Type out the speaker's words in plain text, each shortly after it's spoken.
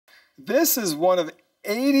This is one of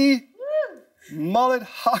 80 mullet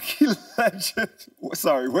hockey legends.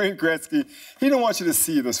 Sorry, Wayne Gretzky. He didn't want you to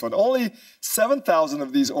see this one. Only 7,000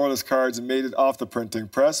 of these Oilers cards made it off the printing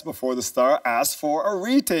press before the star asked for a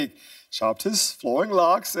retake. Chopped his flowing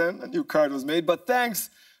locks and a new card was made. But thanks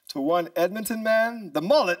to one Edmonton man, the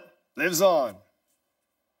mullet lives on.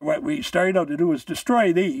 What we started out to do was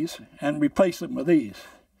destroy these and replace them with these.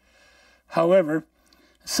 However,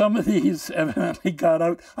 some of these evidently got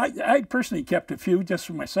out. I personally kept a few just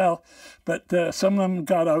for myself, but some of them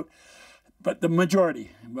got out. But the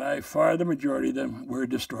majority, by far the majority of them, were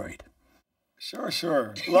destroyed.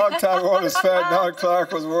 Sure. Long-time Oilers fan Don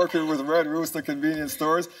Clark was working with Red Rooster convenience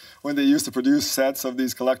stores when they used to produce sets of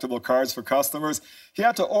these collectible cards for customers. He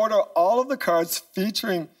had to order all of the cards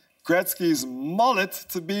featuring Gretzky's mullet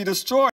to be destroyed.